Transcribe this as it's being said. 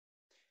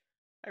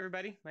Hi,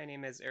 everybody. My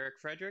name is Eric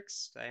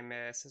Fredericks. I'm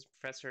an assistant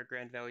professor at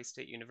Grand Valley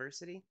State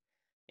University,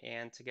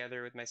 and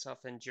together with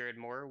myself and Jared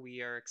Moore,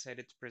 we are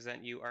excited to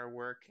present you our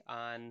work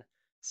on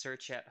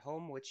Search at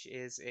Home, which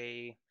is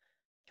a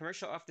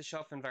commercial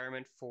off-the-shelf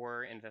environment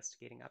for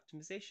investigating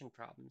optimization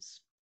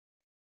problems.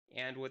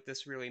 And what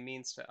this really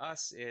means to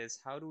us is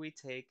how do we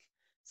take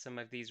some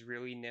of these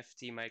really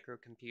nifty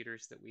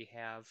microcomputers that we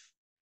have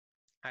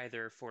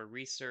either for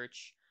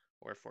research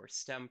or for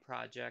STEM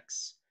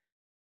projects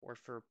or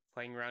for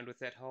playing around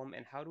with at home,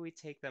 and how do we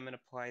take them and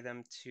apply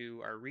them to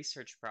our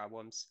research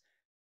problems?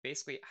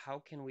 Basically,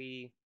 how can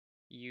we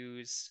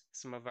use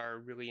some of our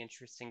really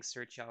interesting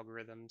search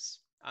algorithms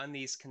on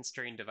these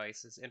constrained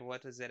devices, and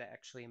what does it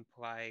actually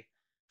imply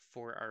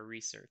for our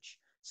research?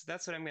 So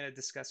that's what I'm going to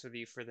discuss with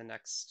you for the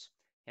next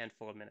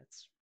handful of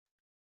minutes.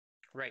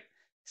 Right.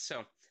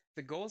 So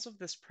the goals of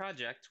this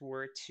project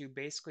were to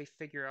basically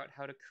figure out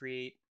how to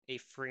create a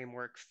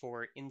framework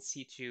for in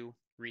situ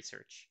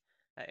research.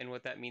 And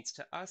what that means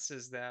to us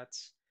is that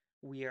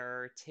we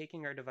are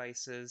taking our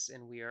devices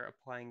and we are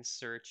applying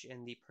search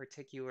in the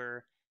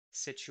particular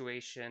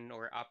situation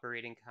or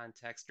operating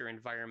context or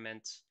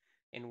environment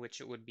in which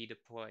it would be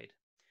deployed.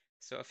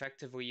 So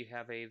effectively, you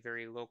have a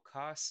very low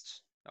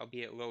cost,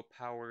 albeit low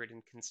powered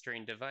and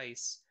constrained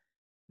device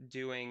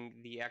doing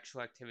the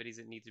actual activities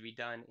that need to be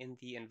done in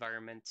the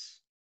environment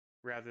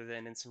rather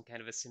than in some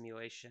kind of a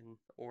simulation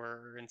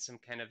or in some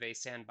kind of a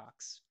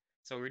sandbox.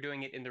 So we're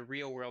doing it in the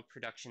real world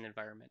production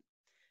environment.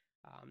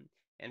 Um,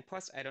 and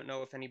plus, I don't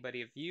know if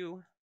anybody of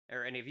you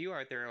or any of you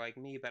out there are like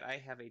me, but I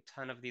have a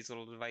ton of these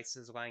little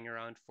devices lying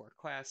around for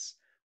class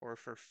or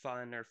for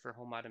fun or for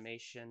home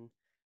automation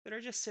that are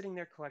just sitting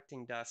there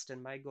collecting dust,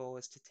 and my goal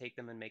is to take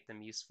them and make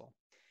them useful.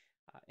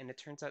 And it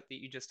turns out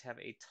that you just have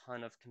a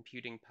ton of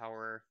computing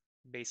power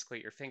basically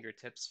at your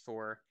fingertips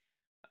for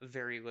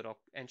very little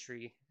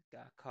entry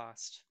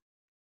cost.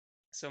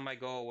 So my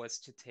goal was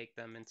to take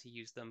them and to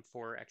use them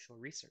for actual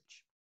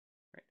research.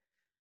 Right.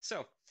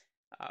 So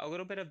a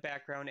little bit of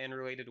background and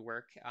related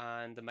work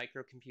on the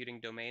microcomputing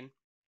domain.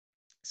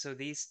 So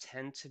these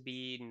tend to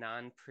be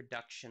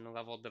non-production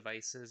level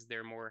devices.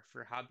 They're more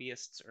for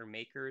hobbyists or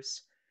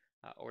makers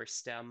or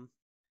STEM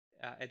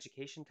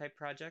education type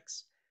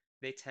projects.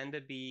 They tend to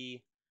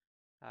be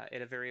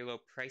at a very low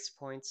price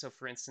point. So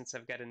for instance,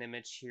 I've got an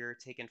image here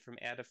taken from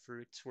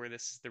Adafruit where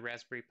this is the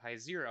Raspberry Pi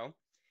Zero.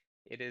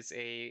 It is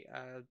a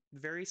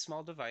very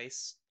small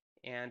device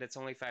and it's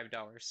only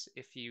 $5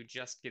 if you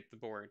just get the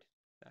board.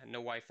 No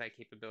Wi-Fi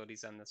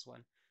capabilities on this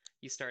one.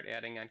 You start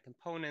adding on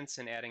components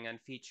and adding on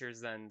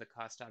features, then the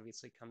cost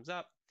obviously comes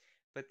up.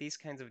 But these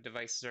kinds of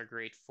devices are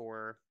great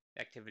for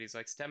activities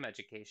like STEM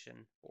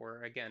education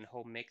or again,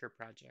 home maker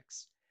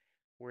projects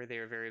where they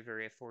are very,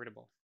 very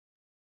affordable.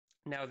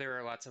 Now, there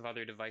are lots of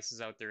other devices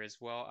out there as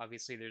well.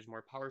 Obviously, there's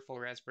more powerful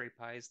Raspberry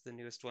Pis, the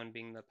newest one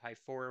being the Pi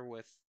 4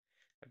 with,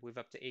 I believe,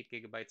 up to 8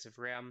 gigabytes of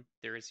RAM.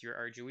 There's your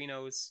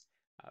Arduinos,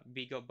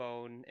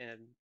 BeagleBone,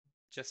 and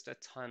just a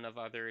ton of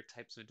other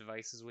types of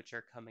devices which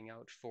are coming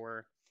out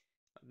for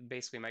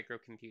basically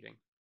microcomputing.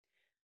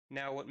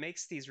 Now, what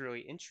makes these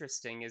really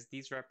interesting is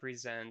these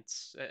represent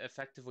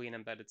effectively an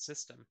embedded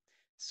system.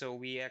 So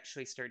we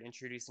actually start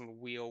introducing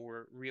real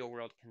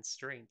world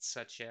constraints,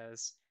 such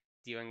as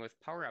dealing with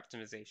power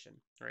optimization,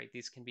 right?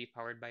 These can be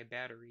powered by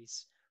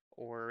batteries,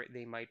 or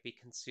they might be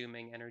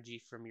consuming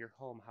energy from your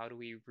home. How do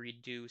we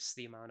reduce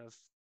the amount of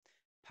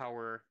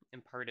power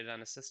imparted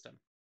on a system?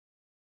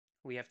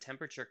 We have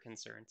temperature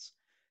concerns.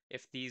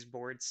 If these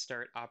boards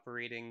start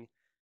operating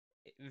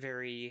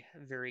very,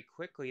 very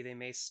quickly, they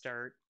may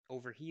start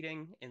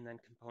overheating and then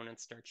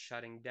components start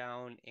shutting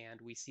down and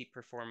we see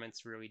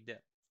performance really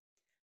dip.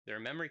 There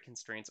are memory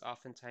constraints.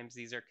 Oftentimes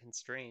these are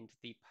constrained.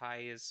 The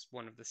Pi is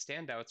one of the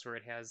standouts where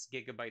it has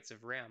gigabytes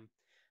of RAM.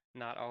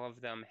 Not all of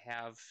them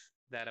have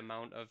that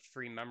amount of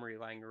free memory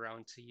lying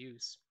around to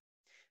use.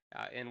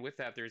 And with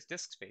that, there's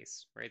disk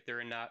space, right? There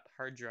are not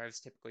hard drives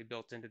typically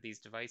built into these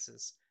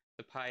devices.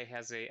 The Pi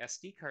has a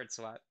SD card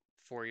slot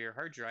for your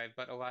hard drive,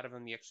 but a lot of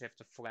them you actually have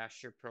to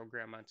flash your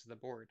program onto the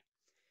board.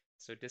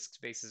 So disk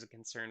space is a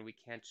concern. We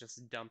can't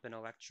just dump an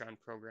Electron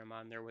program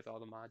on there with all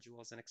the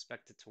modules and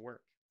expect it to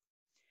work.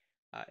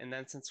 And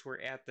then since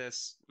we're at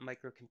this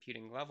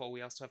microcomputing level,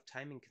 we also have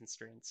timing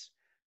constraints,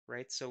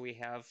 right? So we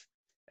have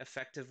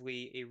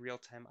effectively a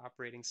real-time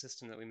operating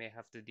system that we may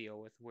have to deal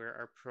with where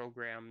our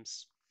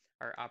programs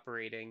are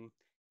operating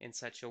in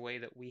such a way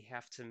that we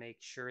have to make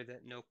sure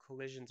that no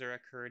collisions are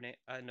occurring,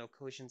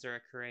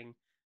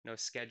 no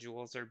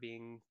schedules are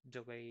being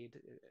delayed.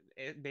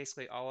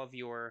 Basically, all of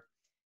your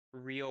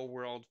real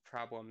world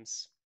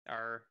problems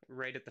are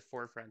right at the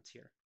forefront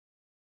here.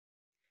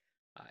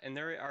 And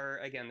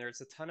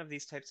there's a ton of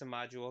these types of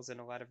modules,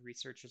 and a lot of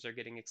researchers are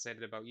getting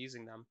excited about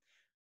using them.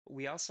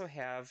 We also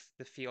have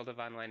the field of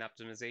online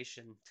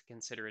optimization to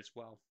consider as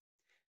well.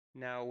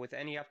 Now, with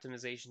any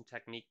optimization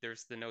technique,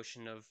 there's the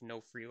notion of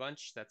no free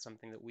lunch. That's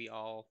something that we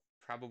all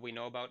probably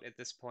know about at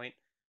this point,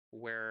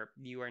 where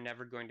you are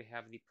never going to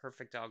have the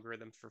perfect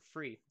algorithm for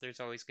free. There's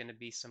always going to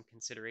be some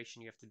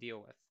consideration you have to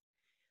deal with.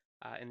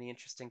 And the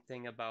interesting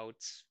thing about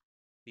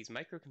these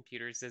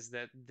microcomputers is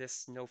that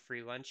this no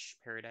free lunch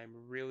paradigm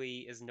really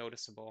is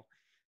noticeable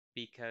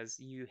because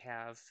you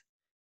have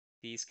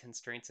these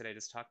constraints that I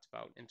just talked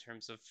about in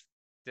terms of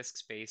disk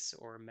space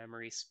or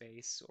memory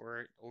space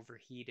or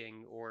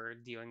overheating or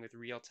dealing with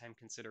real-time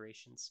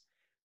considerations.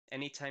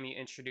 Anytime you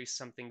introduce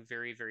something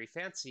very, very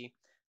fancy,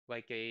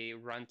 like a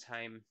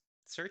runtime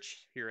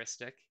search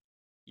heuristic,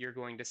 you're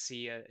going to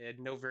see a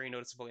no very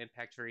noticeable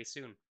impact very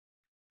soon.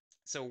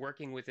 So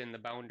working within the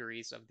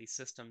boundaries of these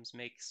systems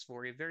makes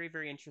for a very,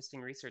 very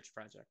interesting research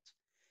project.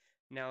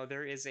 Now,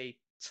 there is a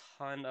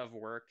ton of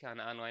work on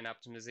online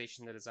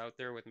optimization that is out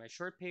there with my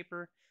short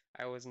paper.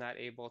 I was not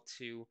able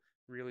to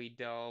really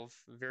delve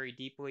very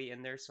deeply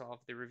in there, so all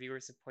of the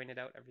reviewers have pointed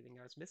out everything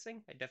I was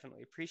missing. I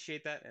definitely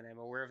appreciate that, and I'm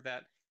aware of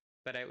that,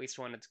 but I at least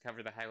wanted to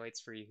cover the highlights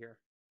for you here.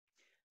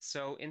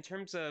 So in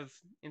terms of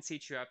in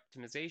situ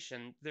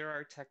optimization, there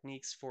are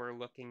techniques for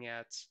looking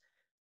at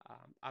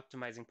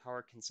optimizing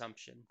power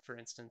consumption, for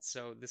instance.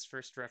 So this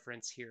first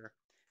reference here,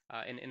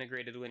 an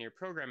integrated linear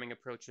programming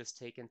approach was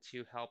taken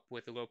to help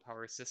with low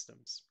power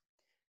systems,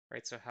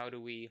 right? So how do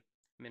we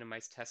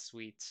minimize test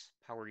suite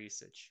power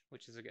usage,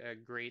 which is a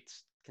great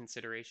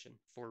consideration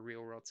for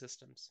real world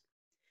systems.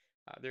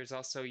 There's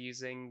also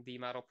using the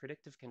model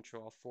predictive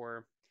control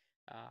for,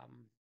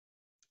 um,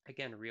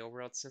 again, real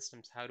world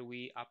systems. How do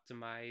we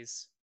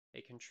optimize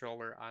a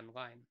controller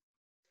online?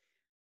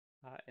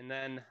 And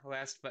then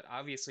last but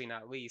obviously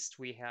not least,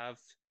 we have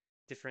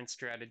different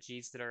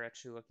strategies that are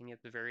actually looking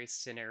at the various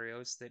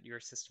scenarios that your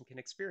system can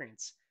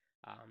experience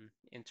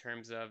in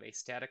terms of a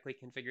statically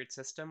configured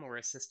system or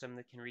a system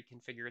that can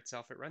reconfigure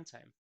itself at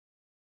runtime.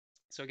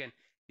 So again,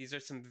 these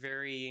are some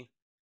very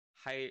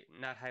high,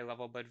 not high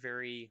level, but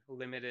very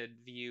limited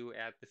view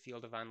at the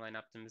field of online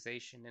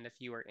optimization. And if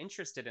you are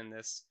interested in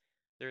this,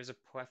 there's a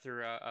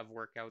plethora of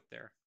work out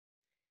there.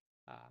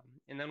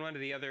 And then one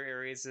of the other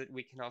areas that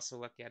we can also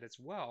look at as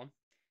well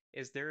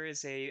is there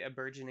is a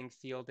burgeoning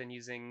field in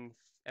using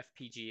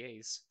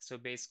FPGAs. So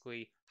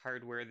basically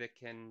hardware that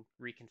can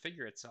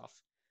reconfigure itself.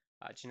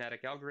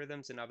 Genetic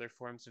algorithms and other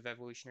forms of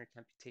evolutionary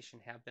computation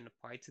have been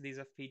applied to these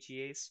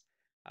FPGAs.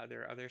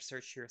 There are other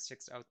search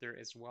heuristics out there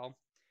as well.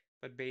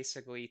 But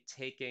basically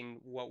taking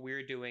what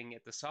we're doing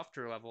at the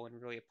software level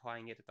and really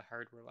applying it at the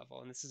hardware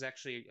level. And this is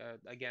actually,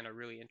 again, a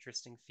really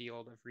interesting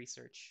field of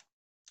research.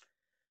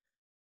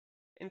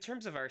 In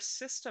terms of our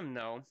system,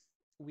 though,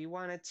 we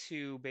wanted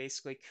to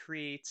basically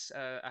create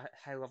a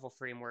high-level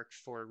framework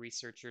for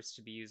researchers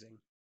to be using.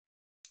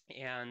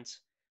 And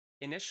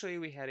initially,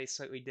 we had a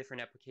slightly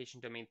different application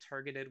domain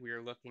targeted. We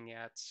were looking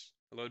at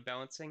load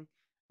balancing.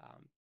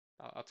 Um,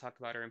 I'll talk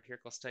about our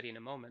empirical study in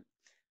a moment.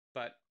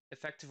 But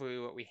effectively,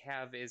 what we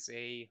have is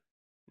a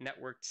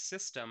networked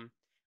system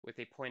with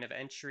a point of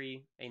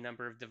entry, a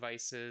number of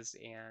devices,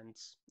 and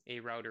a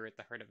router at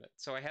the heart of it.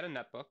 So I had a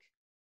netbook.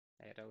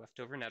 I had a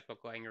leftover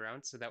netbook lying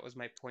around, so that was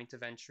my point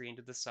of entry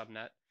into the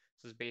subnet.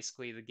 So it's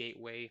basically the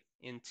gateway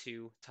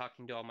into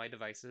talking to all my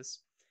devices.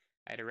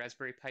 I had a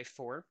Raspberry Pi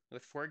 4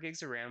 with 4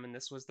 gigs of RAM, and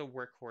this was the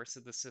workhorse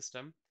of the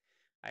system.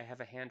 I have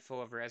a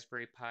handful of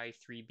Raspberry Pi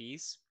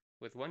 3Bs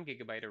with 1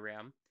 gigabyte of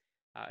RAM,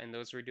 and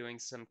those were doing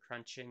some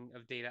crunching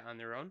of data on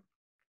their own.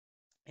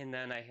 And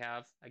then I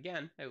have,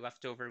 again, a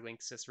leftover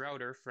Linksys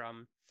router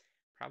from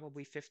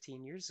probably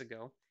 15 years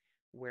ago,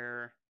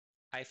 where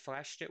I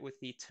flashed it with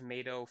the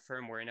Tomato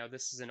firmware. Now,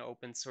 this is an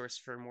open source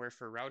firmware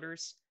for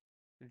routers.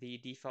 The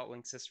default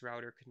Linksys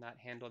router could not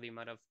handle the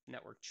amount of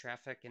network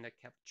traffic, and it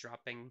kept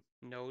dropping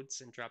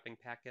nodes and dropping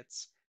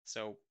packets.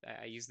 So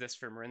I use this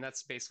firmware, and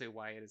that's basically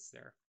why it is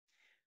there.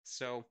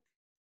 So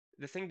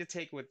the thing to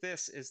take with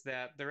this is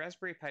that the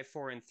Raspberry Pi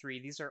 4 and 3,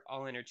 these are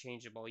all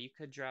interchangeable. You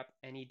could drop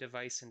any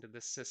device into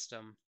the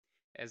system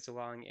as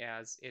long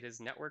as it is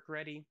network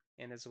ready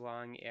and as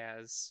long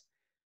as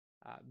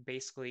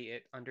basically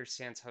it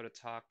understands how to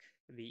talk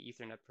the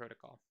Ethernet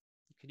protocol.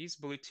 You could use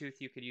Bluetooth,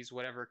 you could use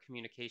whatever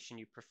communication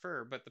you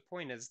prefer, but the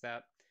point is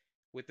that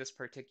with this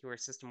particular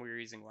system we were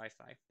using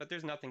Wi-Fi, but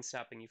there's nothing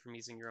stopping you from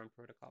using your own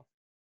protocol.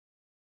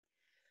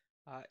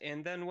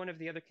 And then one of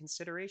the other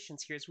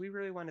considerations here is we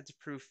really wanted to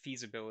prove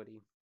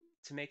feasibility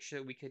to make sure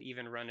that we could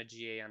even run a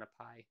GA on a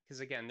Pi, because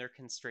again, they're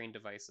constrained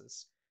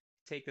devices.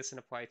 Take this and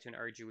apply it to an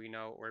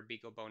Arduino or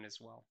BeagleBone as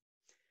well.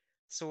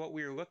 So what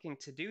we were looking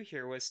to do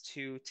here was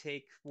to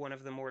take one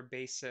of the more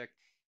basic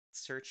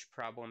search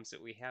problems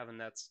that we have, and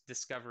that's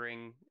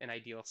discovering an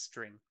ideal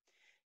string.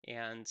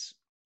 And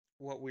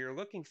what we were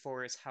looking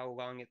for is how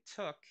long it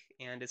took,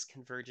 and is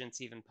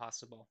convergence even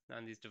possible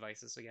on these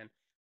devices? Again,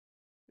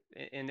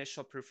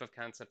 initial proof of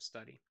concept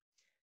study.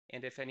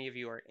 And if any of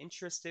you are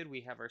interested,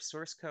 we have our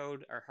source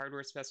code, our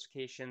hardware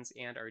specifications,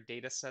 and our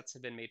data sets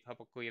have been made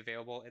publicly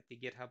available at the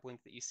GitHub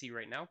link that you see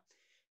right now.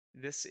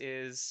 This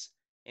is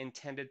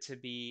intended to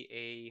be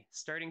a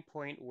starting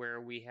point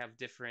where we have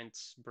different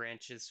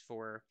branches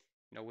for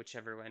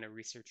whichever line of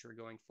research we're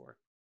going for.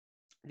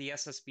 The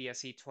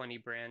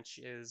SSBSE20 branch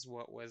is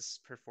what was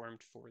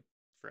performed for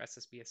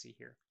SSBSE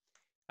here.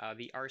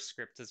 The R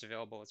script is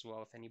available as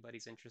well if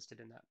anybody's interested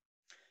in that.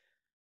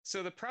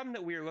 So the problem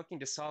that we were looking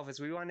to solve is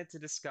we wanted to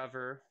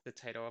discover the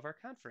title of our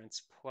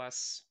conference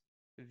plus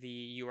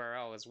the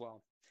URL as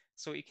well.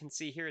 So what you can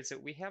see here is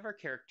that we have our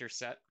character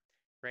set,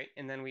 right?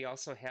 And then we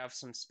also have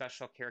some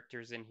special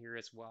characters in here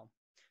as well.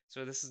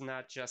 So this is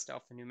not just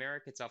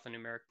alphanumeric, it's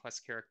alphanumeric plus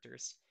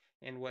characters.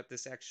 And what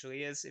this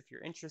actually is, if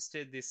you're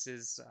interested, this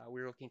is,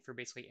 we're looking for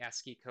basically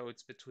ASCII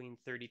codes between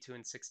 32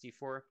 and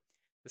 64.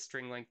 The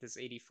string length is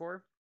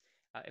 84.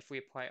 If we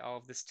apply all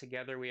of this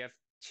together, we have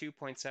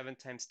 2.7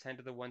 times 10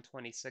 to the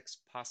 126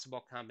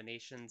 possible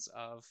combinations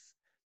of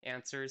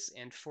answers.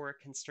 And for a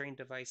constrained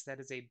device,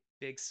 that is a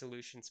big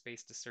solution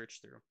space to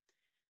search through.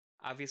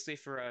 Obviously,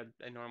 for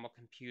a normal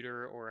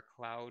computer or a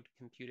cloud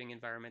computing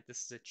environment,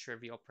 this is a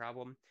trivial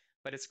problem,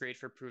 but it's great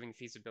for proving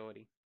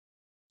feasibility.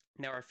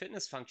 Now, our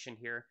fitness function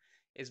here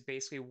is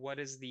basically what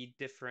is the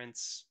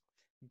difference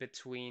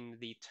between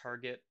the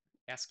target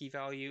ASCII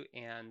value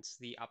and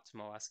the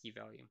optimal ASCII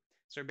value.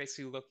 So we're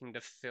basically looking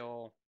to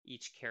fill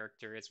each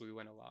character as we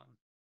went along.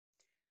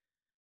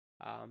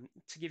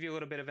 To give you a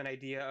little bit of an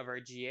idea of our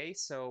GA,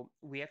 so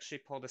we actually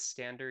pulled a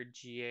standard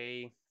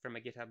GA from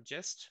a GitHub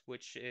gist,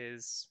 which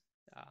is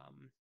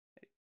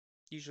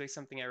usually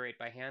something I write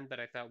by hand, but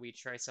I thought we'd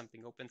try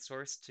something open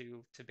source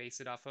to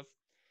base it off of.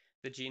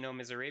 The genome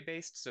is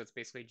array-based, so it's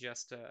basically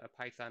just a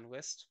Python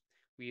list.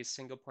 We use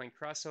single point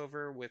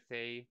crossover with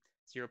a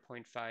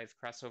 0.5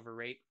 crossover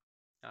rate.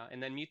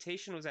 And then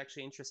mutation was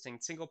actually interesting.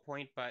 Single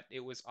point, but it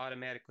was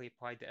automatically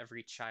applied to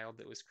every child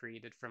that was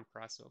created from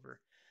crossover.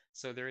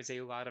 So there is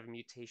a lot of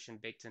mutation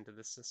baked into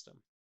the system.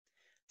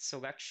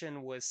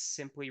 Selection was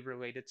simply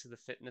related to the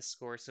fitness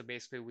score. So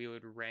basically we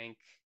would rank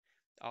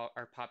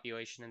our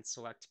population and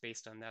select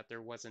based on that.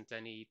 There wasn't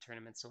any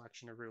tournament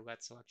selection or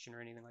roulette selection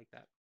or anything like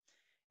that.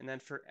 And then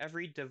for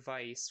every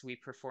device, we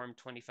performed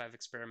 25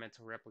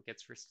 experimental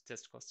replicates for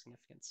statistical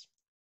significance.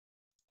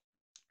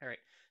 All right,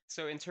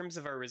 so in terms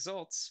of our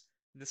results,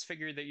 this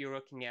figure that you're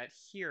looking at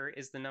here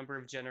is the number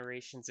of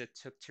generations it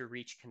took to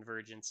reach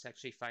convergence to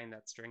actually find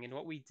that string. And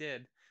what we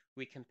did,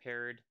 we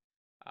compared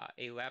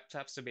a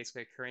laptop, so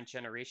basically a current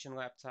generation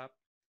laptop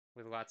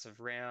with lots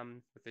of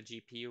RAM, with a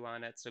GPU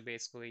on it, so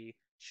basically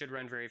should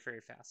run very,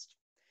 very fast.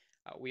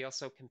 We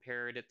also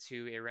compared it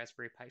to a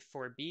Raspberry Pi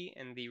 4B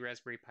and the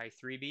Raspberry Pi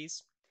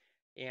 3Bs.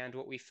 And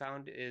what we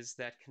found is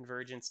that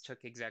convergence took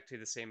exactly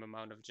the same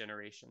amount of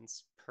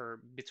generations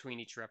between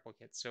each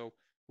replicate. So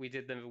we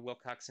did the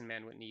Wilcox and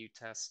Mann-Whitney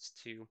test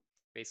to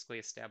basically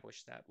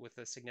establish that with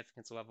a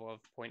significance level of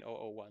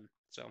 0.001.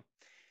 So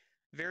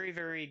very,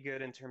 very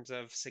good in terms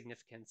of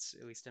significance,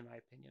 at least in my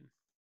opinion.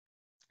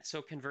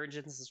 So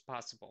convergence is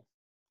possible,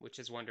 which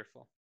is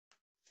wonderful.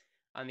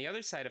 On the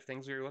other side of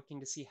things, we were looking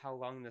to see how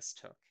long this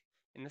took.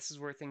 And this is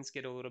where things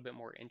get a little bit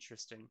more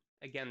interesting.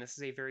 Again, this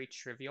is a very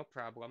trivial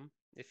problem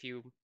if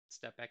you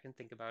step back and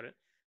think about it.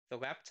 The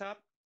laptop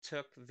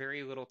took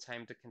very little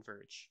time to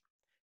converge,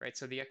 right?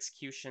 So the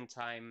execution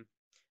time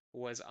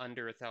was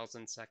under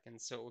 1,000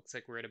 seconds, so it looks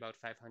like we're at about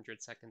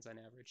 500 seconds on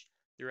average.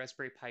 The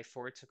Raspberry Pi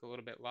 4 took a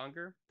little bit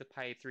longer. The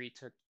Pi 3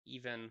 took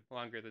even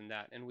longer than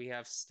that, and we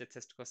have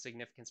statistical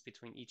significance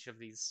between each of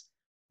these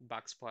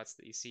box plots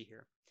that you see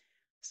here.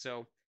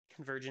 So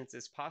convergence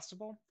is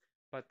possible,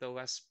 but the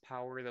less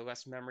power, the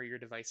less memory your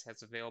device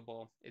has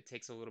available, it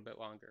takes a little bit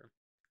longer,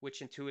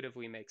 which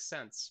intuitively makes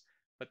sense,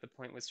 but the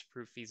point was to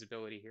prove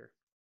feasibility here.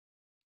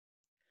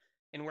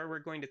 And where we're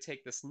going to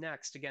take this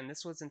next, again,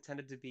 this was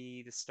intended to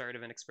be the start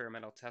of an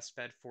experimental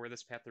testbed for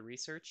this path of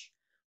research.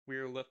 We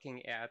were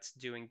looking at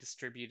doing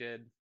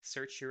distributed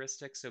search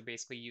heuristics, so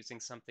basically using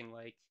something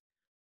like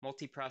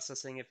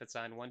multiprocessing if it's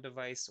on one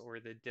device,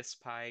 or the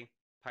dispy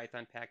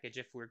Python package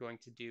if we're going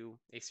to do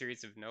a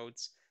series of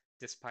nodes.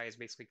 Dispy is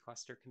basically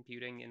cluster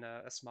computing in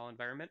a small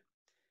environment.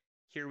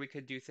 Here we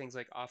could do things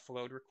like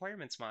offload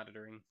requirements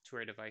monitoring to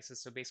our devices,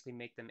 so basically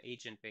make them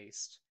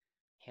agent-based,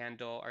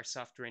 handle our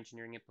software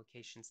engineering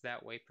implications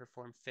that way,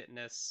 perform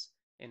fitness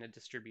in a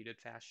distributed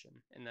fashion,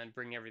 and then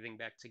bring everything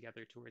back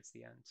together towards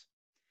the end.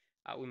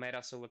 We might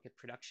also look at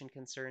production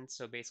concerns,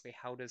 so basically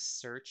how does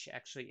search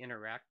actually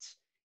interact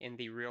in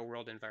the real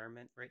world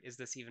environment, right? Is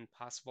this even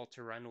possible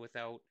to run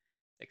without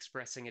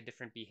expressing a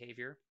different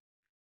behavior?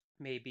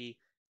 Maybe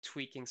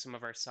tweaking some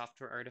of our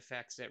software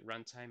artifacts at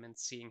runtime and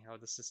seeing how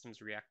the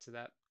systems react to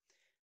that.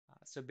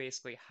 So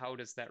basically, how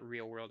does that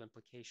real world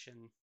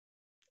implication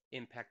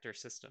impact our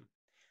system?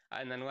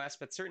 And then last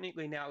but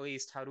certainly not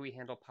least, how do we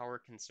handle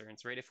power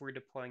concerns, right? If we're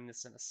deploying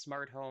this in a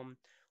smart home,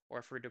 or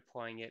if we're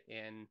deploying it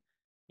in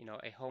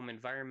a home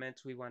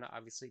environment, we want to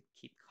obviously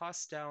keep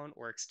costs down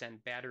or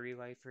extend battery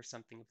life or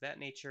something of that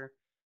nature.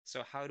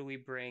 So how do we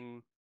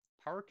bring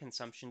power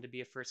consumption to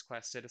be a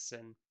first-class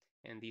citizen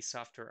in the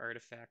software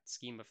artifact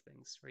scheme of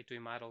things, right? Do we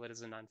model it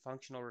as a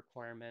non-functional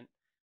requirement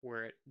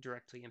where it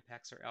directly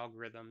impacts our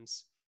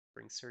algorithms,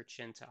 bring search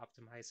in to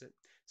optimize it?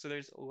 So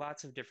there's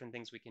lots of different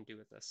things we can do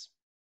with this.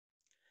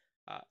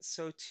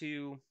 So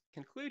to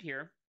conclude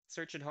here,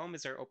 Search at Home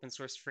is our open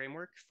source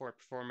framework for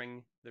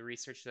performing the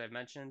research that I've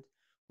mentioned.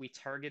 We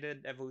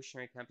targeted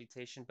evolutionary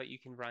computation, but you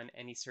can run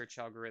any search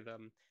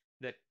algorithm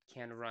that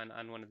can run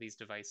on one of these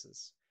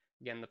devices.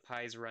 Again, the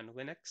Pis run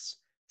Linux,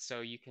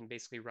 So you can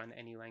basically run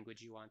any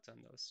language you want on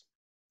those.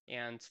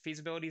 And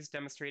feasibility is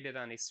demonstrated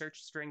on a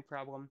search string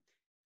problem.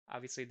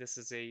 Obviously, this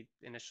is a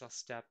initial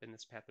step in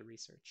this path of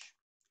research.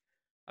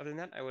 Other than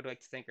that, I would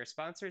like to thank our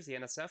sponsors, the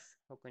NSF,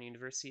 Oakland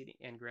University,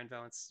 and Grand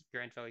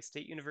Valley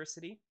State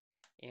University.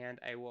 And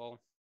I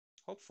will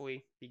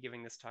hopefully be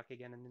giving this talk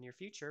again in the near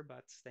future,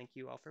 but thank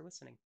you all for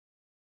listening.